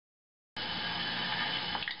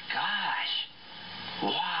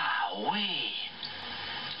Wee.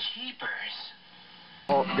 Cheapers.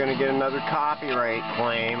 Oh, gonna get another copyright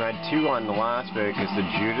claim. I had 2 on the last video because the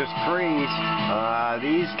Judas Priest.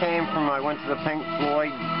 These came from, I went to the Pink Floyd,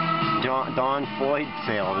 Don Floyd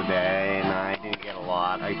sale today, and I didn't get a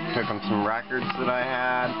lot. I took them some records that I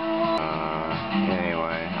had.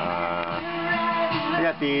 Anyway, I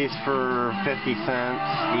got these for 50 cents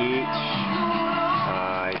each.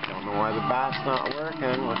 I don't know why the bat's not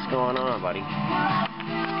working. What's going on, buddy?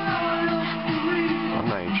 I'm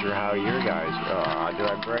not even sure how your guys... did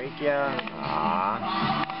I break ya?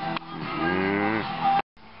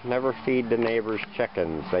 Never feed the neighbor's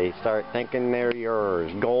chickens. They start thinking they're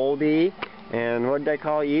yours. Goldie. And what did I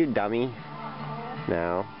call you, dummy?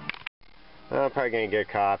 No. I'm probably going to get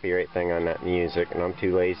a copyright thing on that music, and I'm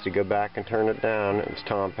too lazy to go back and turn it down. It was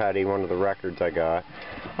Tom Petty, one of the records I got.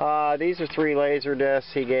 These are 3 laser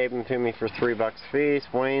discs. He gave them to me for $3 a piece.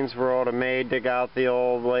 Wayne's World, I may dig out the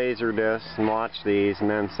old laser discs and watch these and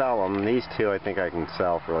then sell them. These 2 I think I can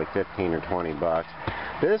sell for like 15 or 20 bucks.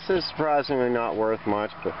 This is surprisingly not worth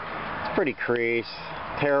much, but it's pretty crease.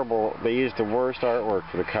 Terrible. They used the worst artwork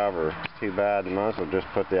for the cover. It's too bad. They might as well just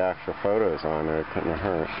put the actual photos on there. It couldn't have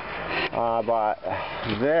hurt. I bought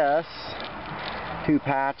this. 2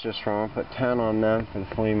 patches from them. Put 10 on them for the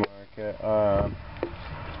flea market.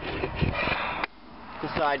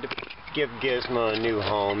 Decided to give Gizmo a new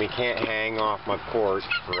home. He can't hang off my porch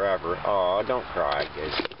forever. Oh, don't cry,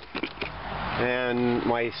 Gizmo. And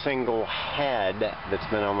my single head that's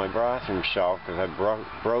been on my bathroom shelf because I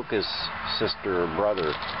broke his sister or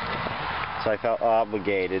brother, so I felt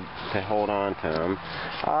obligated to hold on to him.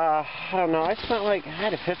 I don't know, I spent like, I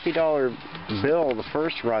had a $50 bill the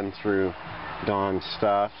first run through Don's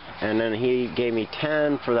stuff, and then he gave me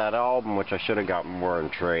 10 for that album, which I should have gotten more in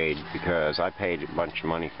trade because I paid a bunch of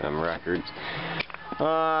money for them records.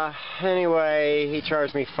 Anyway, he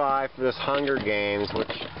charged me 5 for this Hunger Games, which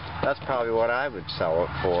that's probably what I would sell it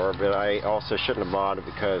for, but I also shouldn't have bought it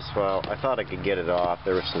because, well, I thought I could get it off.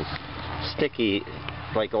 There was some sticky,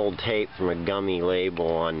 like old tape from a gummy label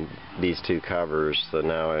on these 2 covers, so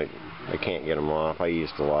now I can't get them off. I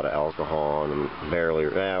used a lot of alcohol on them, barely.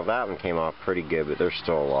 Well, that one came off pretty good, but there's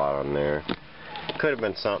still a lot on there. Could have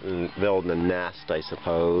been something building a nest, I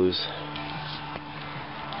suppose.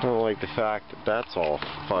 I don't like the fact that that's all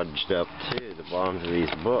fudged up too, the bottoms of these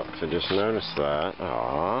books. I just noticed that.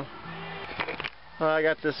 Aww. I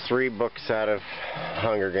got this 3-book set of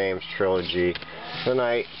Hunger Games trilogy. Then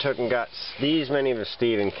I took and got these many of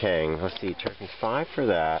Stephen King. Let's see, charged me 5 for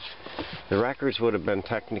that. The records would have been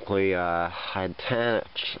technically, I had 10,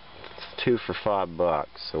 2 for $5.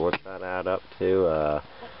 So what's that add up to?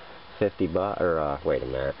 50 bucks, or wait a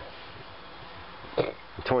minute.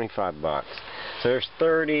 25 bucks. So there's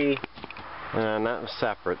 30, and that was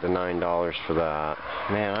separate, the $9 for that.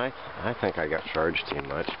 Man, I think I got charged too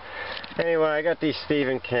much. Anyway, I got these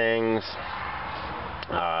Stephen Kings,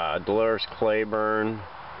 Dolores Claiborne.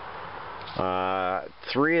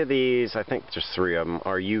 3 of these, I think just 3 of them,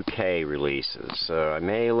 are UK releases. So I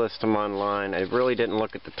may list them online. I really didn't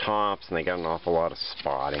look at the tops, and they got an awful lot of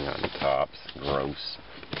spotting on the tops. Gross.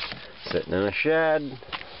 Sitting in a shed.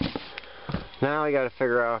 Now I got to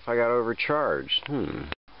figure out if I got overcharged.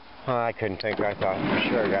 I couldn't think. I thought for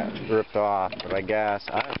sure I got ripped off, but I guess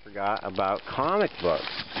I forgot about comic books.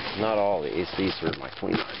 Not all these. These were my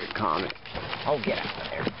flea market comics. Oh, get out of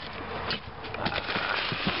there.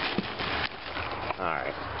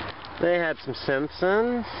 Alright. They had some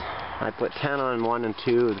Simpsons. I put 10 on 1 and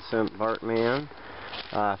 2 of the Bartman.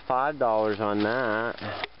 $5 on that.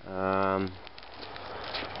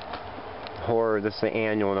 Horror, this is the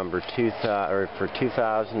annual number for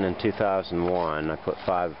 2000 and 2001. I put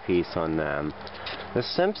 5 apiece on them. The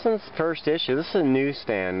Simpsons first issue, this is a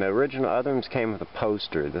newsstand. The original other ones came with a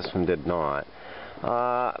poster. This one did not.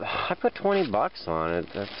 I put 20 bucks on it.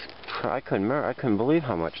 I couldn't believe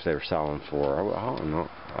how much they were selling for. I don't know.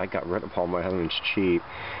 I got rid of all my other ones cheap.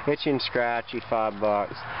 Itchy and Scratchy,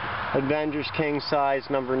 $5. Avengers King Size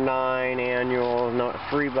number 9 annual,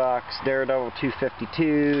 $3. Daredevil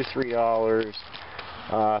 252, $3.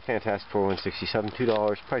 Fantastic Four 167,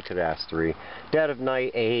 $2. Probably could have asked 3. Dead of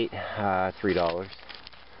Night 8, $3.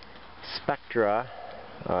 Spectra,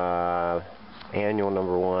 annual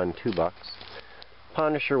number 1, $2.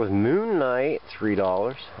 Punisher with Moon Knight,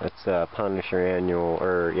 $3. That's Punisher annual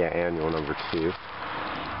number 2.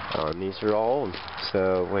 These are all old.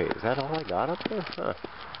 So wait, is that all I got up there? Huh.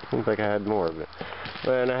 Seems like I had more of it.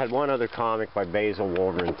 And I had one other comic by Basil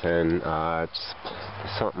Wolverton. It's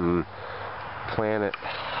something Planet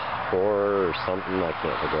Horror or something. I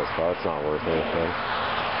can't think what it's called. It's not worth anything.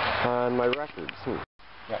 And my records.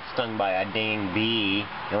 got stung by a dang bee.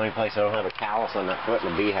 The only place I don't have a callus on that foot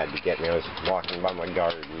and a bee had to get me. I was walking by my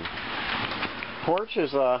garden. Porch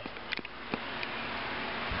is a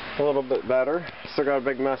little bit better. Still got a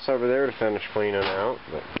big mess over there to finish cleaning out,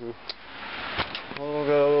 but we'll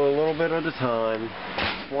go a little bit at a time.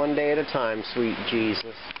 One day at a time, sweet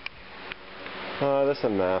Jesus. This is a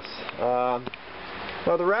mess.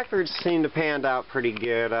 Well, the records seem to panned out pretty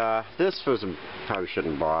good. This was probably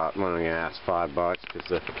shouldn't have bought. I'm only gonna ask $5 because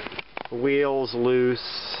the wheel's loose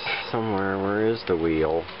somewhere. Where is the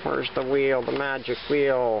wheel? Where's the wheel? The magic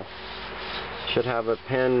wheel should have a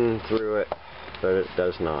pin through it, but it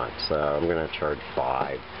does not. So I'm gonna charge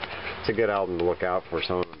 $5. It's a good album to look out for.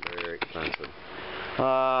 Some of them are very expensive.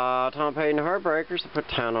 Tom Petty and the Heartbreakers, I put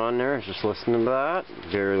 10 on there. I was just listening to that.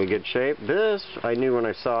 Very good shape. This, I knew when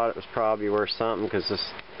I saw it was probably worth something because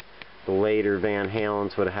the later Van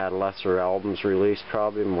Halens would have had lesser albums released,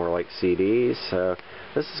 probably more like CDs. So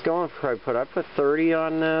this is going for, I put 30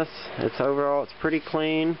 on this. It's overall, it's pretty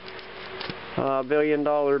clean. Billion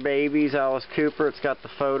Dollar Babies, Alice Cooper. It's got the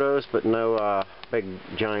photos, but no big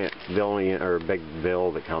giant billion or big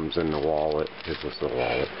bill that comes in the wallet. This was the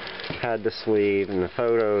wallet. Had the sleeve and the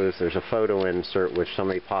photos. There's a photo insert which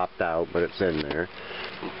somebody popped out, but it's in there.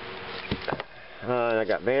 And I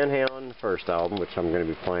got Van Halen, the first album, which I'm going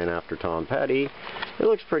to be playing after Tom Petty. It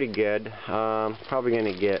looks pretty good. Probably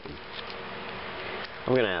going to get.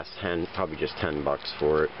 I'm going to ask probably just $10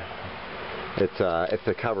 for it. It's if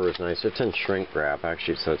the cover is nice, it's in shrink wrap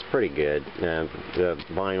actually, so it's pretty good. And the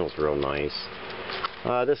vinyl's real nice.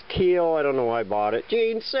 This keel, I don't know why I bought it.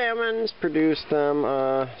 Gene Simmons produced them.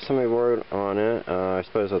 Somebody wrote on it. I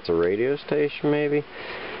suppose that's a radio station, maybe.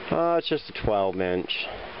 It's just a 12-inch.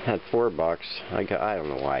 Had $4. I don't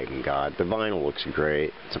know why I even got it. The vinyl looks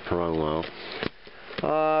great. It's a promo.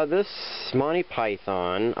 This Monty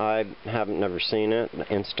Python, I haven't never seen it.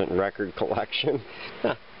 The Instant Record Collection.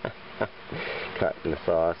 Cutting the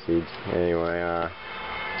sausage. Anyway,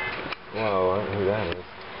 whoa, I don't know who that is.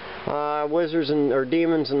 Wizards or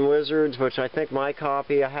Demons and Wizards, which I think my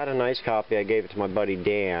copy, I had a nice copy. I gave it to my buddy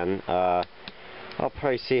Dan. I'll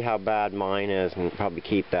probably see how bad mine is and probably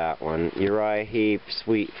keep that one. Uriah Heep,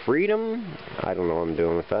 Sweet Freedom. I don't know what I'm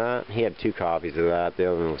doing with that. He had 2 copies of that.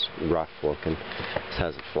 The other one was rough looking. This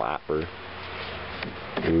has a flapper.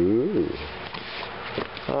 Ooh.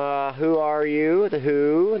 Who Are You? The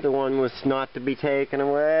Who. The one was Not to Be Taken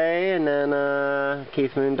Away. And then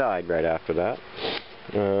Keith Moon died right after that.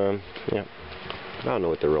 Yeah. I don't know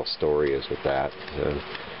what the real story is with that.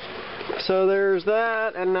 So there's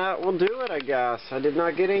that, and that will do it, I guess. I did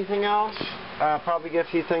not get anything else. I'll probably get a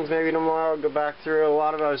few things maybe tomorrow. I'll go back through. A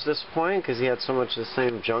lot of it I was disappointed because he had so much of the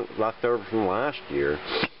same junk left over from last year.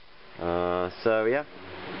 So, yeah.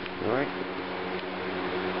 Alright.